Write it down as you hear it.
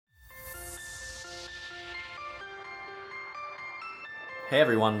Hey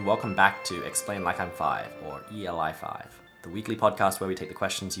everyone, welcome back to Explain Like I'm 5, or ELI 5, the weekly podcast where we take the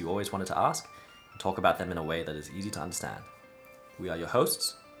questions you always wanted to ask and talk about them in a way that is easy to understand. We are your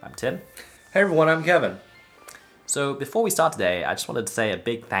hosts. I'm Tim. Hey everyone, I'm Kevin. So before we start today, I just wanted to say a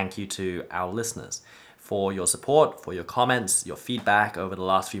big thank you to our listeners for your support, for your comments, your feedback over the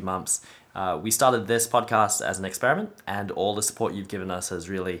last few months. We started this podcast as an experiment, and all the support you've given us has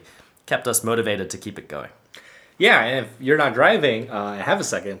really kept us motivated to keep it going. Yeah, and if you're not driving and have a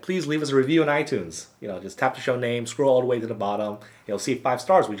second, please leave us a review on iTunes. Just tap the show name, scroll all the way to the bottom. You'll see 5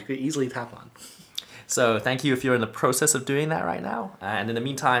 stars, which you could easily tap on. So thank you if you're in the process of doing that right now. And in the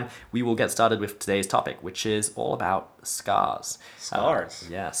meantime, we will get started with today's topic, which is all about scars. Scars?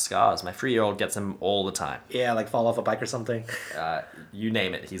 Scars. My 3-year-old gets them all the time. Yeah, like fall off a bike or something. You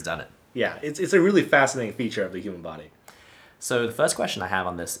name it, he's done it. Yeah, it's a really fascinating feature of the human body. So the first question I have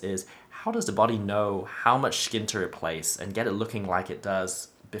on this is, how does the body know how much skin to replace and get it looking like it does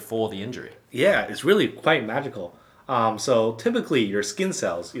before the injury? Yeah, it's really quite magical. So typically your skin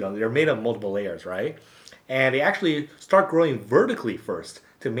cells, they're made of multiple layers, right? And they actually start growing vertically first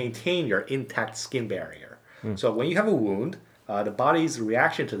to maintain your intact skin barrier. So when you have a wound, the body's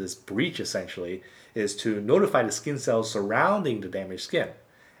reaction to this breach essentially is to notify the skin cells surrounding the damaged skin.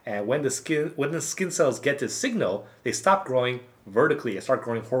 And when the skin cells get this signal, they stop growing vertically and start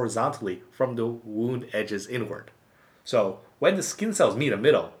growing horizontally from the wound edges inward. So when the skin cells meet in the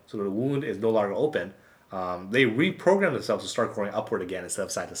middle, so the wound is no longer open, they reprogram themselves to start growing upward again instead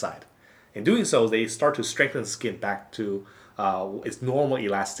of side to side. In doing so, they start to strengthen the skin back to its normal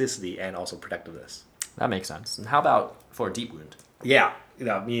elasticity and also protectiveness. That makes sense. And how about for a deep wound? Yeah,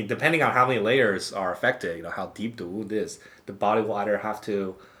 depending on how many layers are affected, how deep the wound is, the body will either have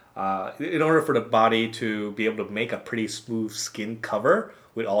to, in order for the body to be able to make a pretty smooth skin cover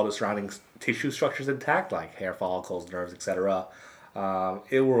with all the surrounding tissue structures intact, like hair follicles, nerves, etc.,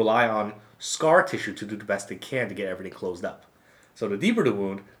 it will rely on scar tissue to do the best it can to get everything closed up. So the deeper the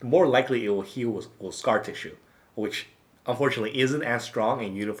wound, the more likely it will heal with scar tissue, which unfortunately isn't as strong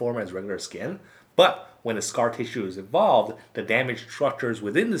and uniform as regular skin. But when the scar tissue is involved, the damaged structures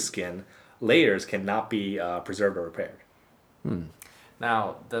within the skin layers cannot be preserved or repaired.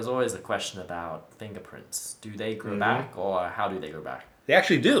 Now, there's always a question about fingerprints. Do they grow back, or how do they grow back? They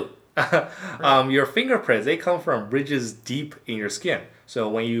actually do. Your fingerprints, they come from ridges deep in your skin. So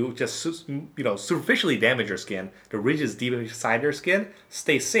when you just superficially damage your skin, the ridges deep inside your skin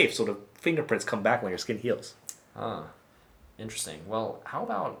stay safe, so the fingerprints come back when your skin heals. Interesting. Well, how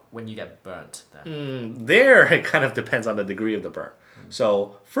about when you get burnt then? There, it kind of depends on the degree of the burn.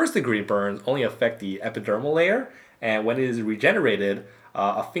 So first degree burns only affect the epidermal layer, and when it is regenerated,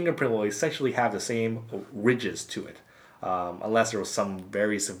 a fingerprint will essentially have the same ridges to it. Unless there was some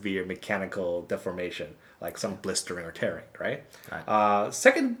very severe mechanical deformation, like some blistering or tearing, right?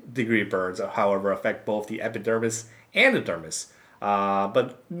 Second degree burns, however, affect both the epidermis and the dermis,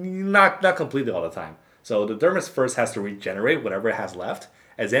 but not completely all the time. So the dermis first has to regenerate whatever it has left,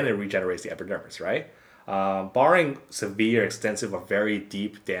 and then it regenerates the epidermis, right? Barring severe, extensive, or very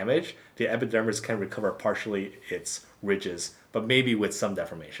deep damage, the epidermis can recover partially its ridges, but maybe with some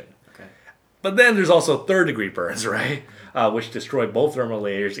deformation. But then there's also third degree burns, right? Which destroy both dermal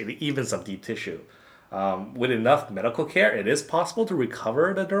layers and even some deep tissue. With enough medical care, it is possible to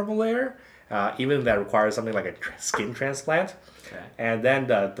recover the dermal layer, even if that requires something like a skin transplant. And then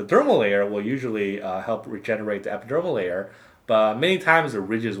the dermal layer will usually help regenerate the epidermal layer, but many times the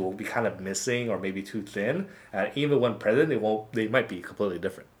ridges will be kind of missing or maybe too thin. And even when present, they might be completely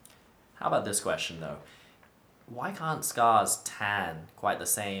different. How about this question though? Why can't scars tan quite the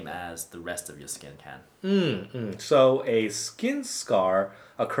same as the rest of your skin can? So a skin scar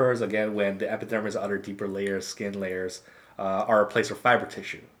occurs again when the epidermis and other deeper layers, skin layers, are replaced with fiber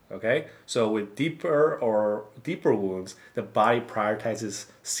tissue. Okay, so with deeper wounds, the body prioritizes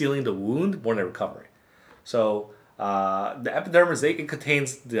sealing the wound more than recovery. So the epidermis, it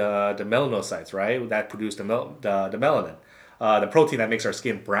contains the melanocytes, right, that produce the melanin, the protein that makes our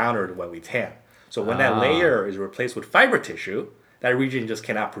skin browner when we tan. So when that layer is replaced with fiber tissue, that region just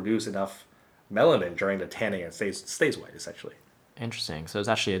cannot produce enough melanin during the tanning and stays white, essentially. Interesting. So it's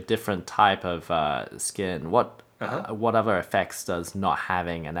actually a different type of skin. What other effects does not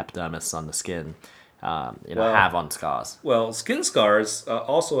having an epidermis on the skin have on scars? Well, skin scars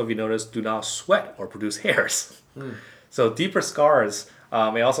also, if you notice, do not sweat or produce hairs. So deeper scars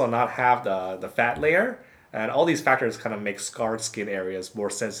may also not have the fat layer, and all these factors kind of make scarred skin areas more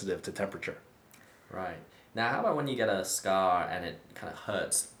sensitive to temperature. Right. Now, how about when you get a scar and it kind of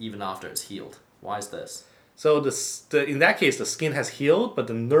hurts even after it's healed? Why is this? So in that case, the skin has healed, but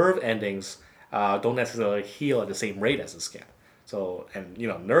the nerve endings don't necessarily heal at the same rate as the skin. So, and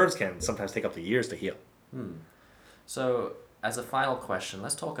nerves can sometimes take up to years to heal. So, as a final question,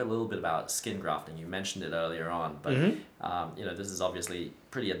 let's talk a little bit about skin grafting. You mentioned it earlier on, but this is obviously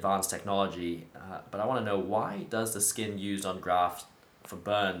pretty advanced technology. But I want to know, why does the skin used on graft for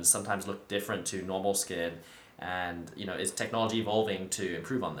burns sometimes look different to normal skin? And is technology evolving to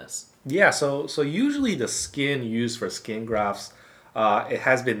improve on this? Yeah, so usually the skin used for skin grafts, it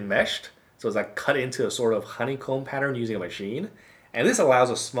has been meshed, so it's like cut into a sort of honeycomb pattern using a machine, and this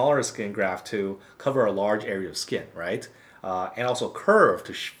allows a smaller skin graft to cover a large area of skin, right? And also curve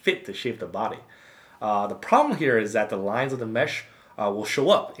to fit the shape of the body. The problem here is that the lines of the mesh will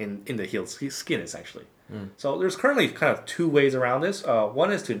show up in the healed skin essentially. So there's currently kind of two ways around this.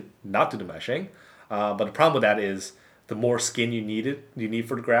 One is to not do the meshing, but the problem with that is the more skin you need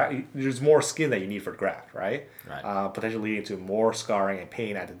for the graft, there's more skin that you need for the graft, right? Right. Potentially leading to more scarring and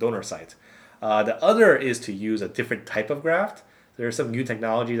pain at the donor site. The other is to use a different type of graft. There's some new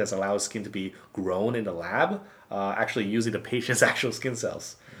technology that allows skin to be grown in the lab, actually using the patient's actual skin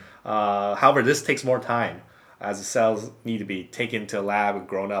cells. However, this takes more time as the cells need to be taken to a lab and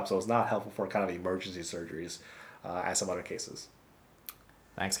grown up, so it's not helpful for kind of emergency surgeries as some other cases.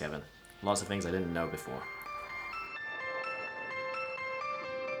 Thanks, Kevin. Lots of things I didn't know before.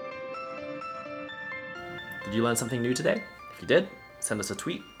 Did you learn something new today? If you did, send us a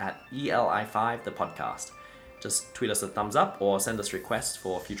tweet at ELI5 the podcast. Just tweet us a thumbs up or send us requests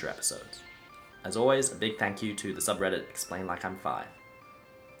for future episodes. As always, a big thank you to the subreddit Explain Like I'm 5.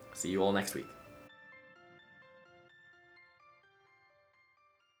 See you all next week.